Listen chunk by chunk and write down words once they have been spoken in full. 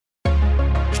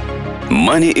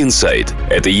Money Inside –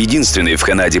 это единственный в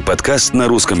Канаде подкаст на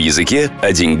русском языке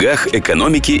о деньгах,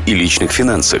 экономике и личных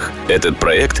финансах. Этот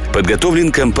проект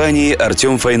подготовлен компанией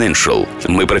Артем Financial.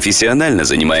 Мы профессионально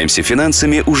занимаемся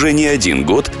финансами уже не 1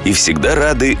 год и всегда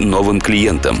рады новым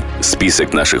клиентам.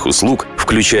 Список наших услуг,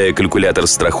 включая калькулятор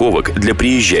страховок для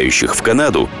приезжающих в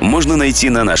Канаду, можно найти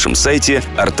на нашем сайте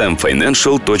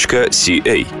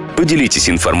artemfinancial.ca. Поделитесь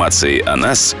информацией о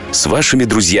нас с вашими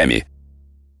друзьями.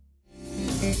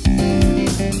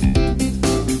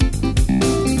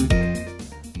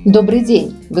 Добрый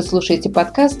день! Вы слушаете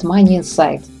подкаст Money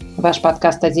Inside. Ваш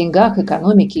подкаст о деньгах,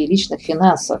 экономике и личных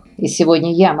финансах. И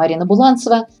сегодня я, Марина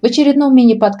Буланцева, в очередном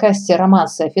мини-подкасте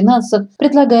 «Романсы о финансах»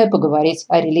 предлагаю поговорить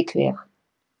о реликвиях.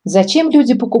 Зачем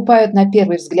люди покупают на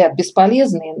первый взгляд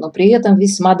бесполезные, но при этом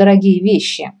весьма дорогие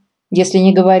вещи? Если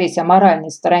не говорить о моральной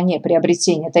стороне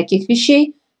приобретения таких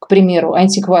вещей, к примеру,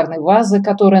 антикварной вазы,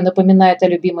 которая напоминает о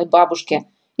любимой бабушке,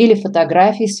 или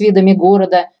фотографий с видами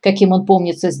города, каким он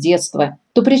помнится с детства,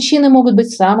 то причины могут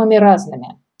быть самыми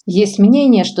разными. Есть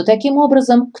мнение, что таким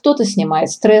образом кто-то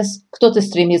снимает стресс, кто-то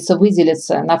стремится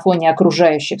выделиться на фоне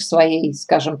окружающих своей,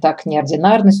 скажем так,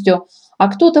 неординарностью, а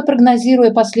кто-то,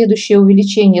 прогнозируя последующее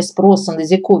увеличение спроса на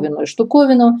диковинную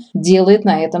штуковину, делает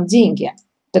на этом деньги.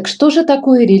 Так что же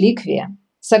такое реликвия?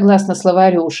 Согласно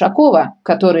словарю Ушакова,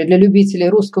 который для любителей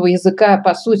русского языка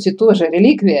по сути тоже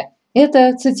реликвия,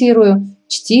 это, цитирую,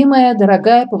 «чтимая,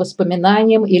 дорогая по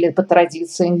воспоминаниям или по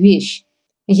традициям вещь».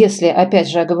 Если, опять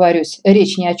же оговорюсь,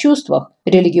 речь не о чувствах,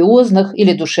 религиозных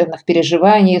или душевных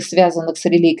переживаниях, связанных с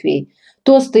реликвией,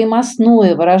 то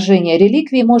стоимостное выражение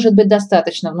реликвии может быть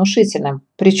достаточно внушительным.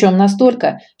 Причем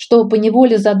настолько, что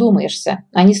поневоле задумаешься,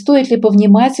 а не стоит ли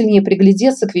повнимательнее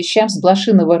приглядеться к вещам с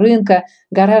блошиного рынка,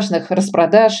 гаражных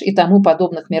распродаж и тому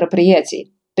подобных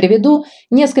мероприятий. Приведу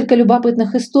несколько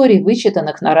любопытных историй,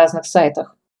 вычитанных на разных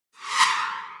сайтах.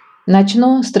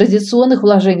 Начну с традиционных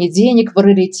вложений денег в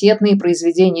раритетные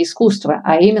произведения искусства,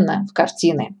 а именно в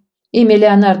картины. Имя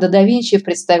Леонардо да Винчи в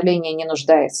представлении не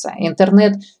нуждается.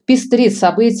 Интернет пестрит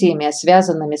событиями,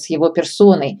 связанными с его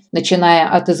персоной, начиная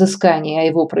от изысканий о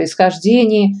его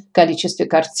происхождении, количестве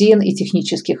картин и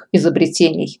технических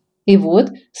изобретений. И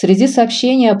вот, среди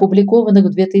сообщений, опубликованных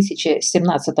в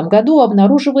 2017 году,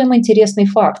 обнаруживаем интересный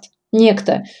факт.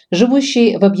 Некто,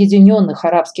 живущий в Объединенных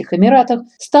Арабских Эмиратах,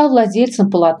 стал владельцем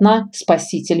полотна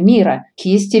 «Спаситель мира»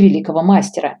 кисти великого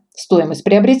мастера. Стоимость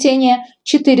приобретения –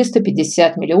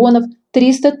 450 миллионов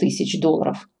 300 тысяч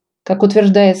долларов. Как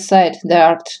утверждает сайт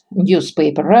The Art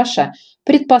Newspaper Russia,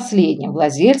 предпоследним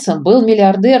владельцем был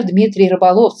миллиардер Дмитрий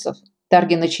Рыболовцев.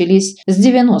 Торги начались с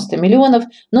 90 миллионов,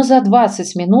 но за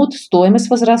 20 минут стоимость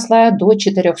возросла до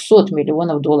 400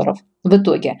 миллионов долларов. В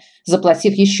итоге,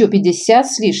 заплатив еще 50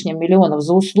 с лишним миллионов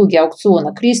за услуги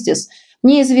аукциона Кристис,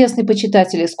 неизвестный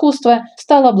почитатель искусства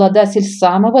стал обладатель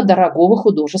самого дорогого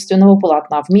художественного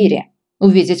полотна в мире.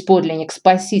 Увидеть подлинник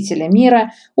Спасителя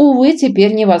мира, увы,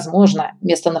 теперь невозможно.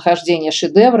 Местонахождение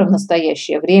шедевра в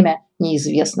настоящее время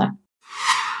неизвестно.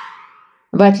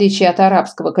 В отличие от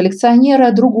арабского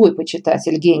коллекционера, другой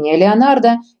почитатель гения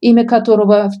Леонардо, имя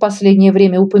которого в последнее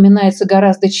время упоминается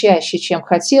гораздо чаще, чем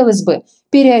хотелось бы,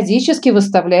 периодически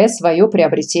выставляет свое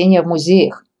приобретение в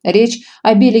музеях. Речь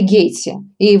о Билли Гейтсе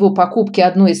и его покупке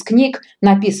одной из книг,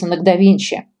 написанных да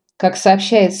Винчи. Как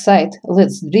сообщает сайт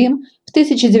Let's Dream, в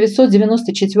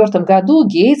 1994 году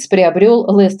Гейтс приобрел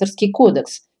Лестерский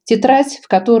кодекс, тетрадь, в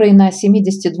которой на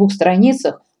 72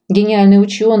 страницах гениальный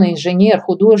ученый, инженер,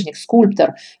 художник,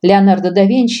 скульптор Леонардо да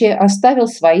Винчи оставил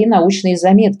свои научные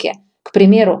заметки. К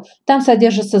примеру, там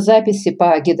содержатся записи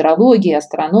по гидрологии,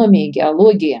 астрономии,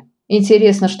 геологии.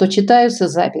 Интересно, что читаются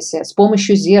записи с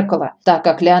помощью зеркала, так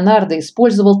как Леонардо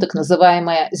использовал так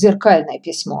называемое зеркальное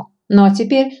письмо. Ну а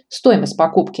теперь стоимость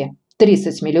покупки –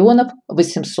 30 миллионов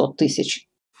 800 тысяч.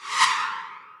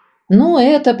 Ну,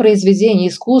 это произведение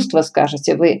искусства,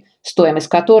 скажете вы, стоимость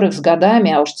которых с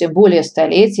годами, а уж тем более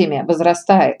столетиями,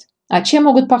 возрастает. А чем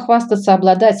могут похвастаться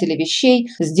обладатели вещей,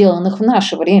 сделанных в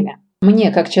наше время? Мне,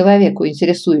 как человеку,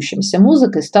 интересующемуся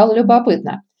музыкой, стало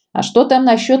любопытно. А что там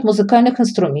насчет музыкальных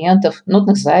инструментов,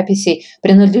 нотных записей,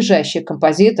 принадлежащих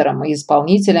композиторам и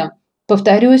исполнителям?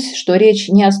 Повторюсь, что речь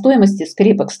не о стоимости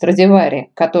скрипок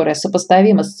Страдивари, которая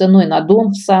сопоставима с ценой на дом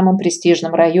в самом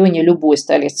престижном районе любой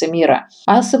столицы мира,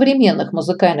 а о современных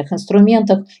музыкальных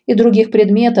инструментах и других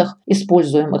предметах,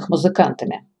 используемых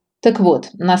музыкантами. Так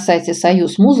вот, на сайте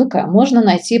 «Союз Музыка» можно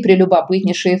найти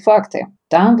прелюбопытнейшие факты.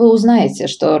 Там вы узнаете,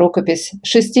 что рукопись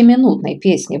 6-минутной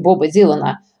песни Боба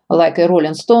Дилана «Like a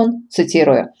Rolling Stone»,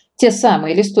 цитирую, Те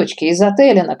самые листочки из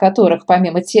отеля, на которых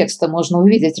помимо текста можно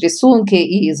увидеть рисунки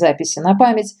и записи на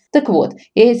память. Так вот,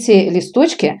 эти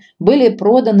листочки были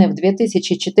проданы в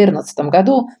 2014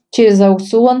 году через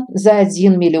аукцион за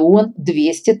 1 миллион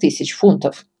 200 тысяч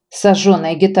фунтов.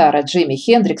 Сожженная гитара Джимми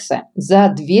Хендрикса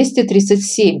за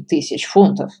 237 тысяч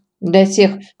фунтов. Для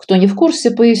тех, кто не в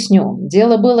курсе, поясню.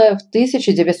 Дело было в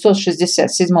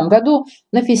 1967 году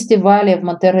на фестивале в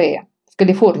Монтерее, в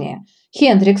Калифорнии.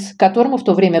 Хендрикс, которому в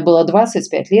то время было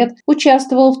 25 лет,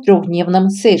 участвовал в трехдневном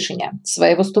сейшене.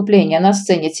 Свои выступления на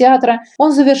сцене театра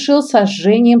он завершил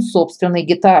сожжением собственной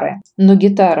гитары. Но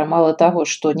гитара мало того,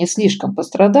 что не слишком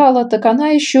пострадала, так она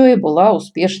еще и была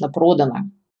успешно продана.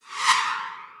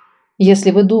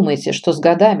 Если вы думаете, что с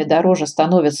годами дороже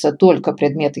становятся только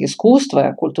предметы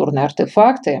искусства, культурные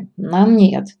артефакты, нам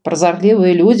нет.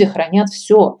 Прозорливые люди хранят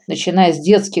все, начиная с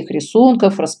детских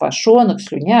рисунков, распашонок,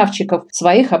 слюнявчиков,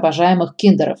 своих обожаемых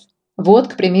киндеров. Вот,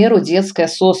 к примеру, детская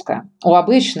соска. У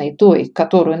обычной, той,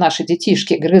 которую наши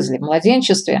детишки грызли в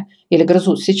младенчестве или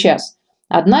грызут сейчас,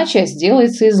 одна часть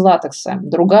делается из латекса,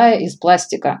 другая из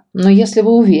пластика. Но если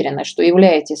вы уверены, что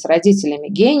являетесь родителями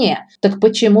гения, так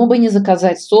почему бы не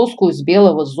заказать соску из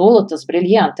белого золота с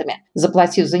бриллиантами,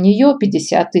 заплатив за нее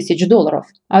 $50 тысяч?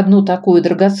 Одну такую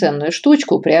драгоценную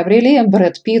штучку приобрели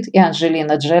Брэд Питт и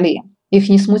Анджелина Джоли. Их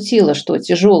не смутило, что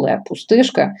тяжелая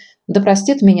пустышка, да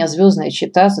простит меня звездная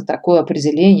чета за такое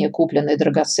определение купленной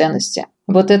драгоценности.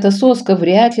 Вот эта соска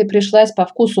вряд ли пришлась по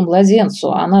вкусу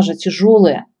младенцу, она же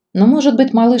тяжелая. Но, может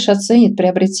быть, малыш оценит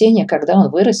приобретение, когда он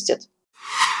вырастет.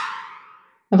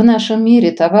 В нашем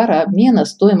мире товарообмена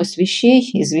стоимость вещей,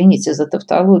 извините за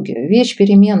тавтологию, вещь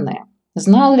переменная.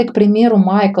 Знал ли, к примеру,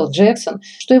 Майкл Джексон,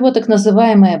 что его так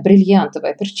называемая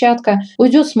бриллиантовая перчатка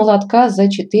уйдет с молотка за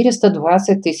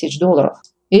 $420 тысяч?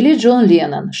 Или Джон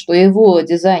Леннон, что его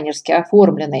дизайнерски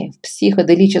оформленный в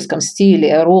психоделическом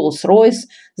стиле Rolls-Royce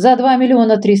за $2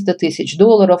 миллиона 300 тысяч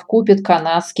купит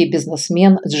канадский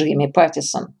бизнесмен Джимми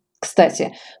Паттисон.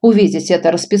 Кстати, увидеть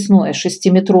это расписное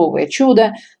 6-метровое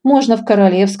чудо можно в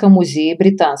Королевском музее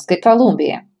Британской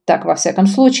Колумбии. Так, во всяком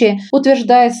случае,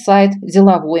 утверждает сайт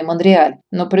 «Деловой Монреаль»,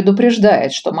 но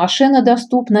предупреждает, что машина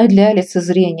доступна для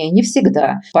лицезрения не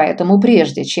всегда, поэтому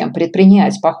прежде чем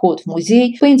предпринять поход в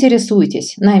музей,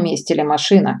 поинтересуйтесь, на месте ли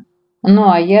машина.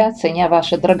 Ну а я, ценя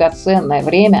ваше драгоценное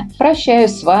время,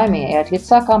 прощаюсь с вами и от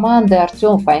лица команды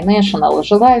Артем Financial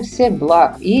желаю всех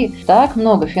благ и так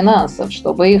много финансов,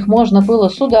 чтобы их можно было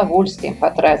с удовольствием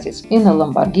потратить и на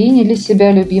Ламборгини для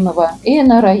себя любимого, и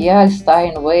на рояль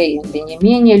Стайнвей для не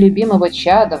менее любимого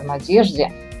чада в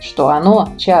надежде, что оно,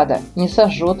 чадо, не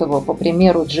сожжет его, по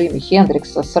примеру Джимми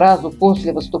Хендрикса, сразу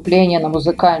после выступления на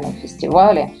музыкальном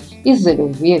фестивале из-за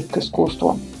любви к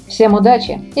искусству. Всем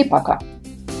удачи и пока!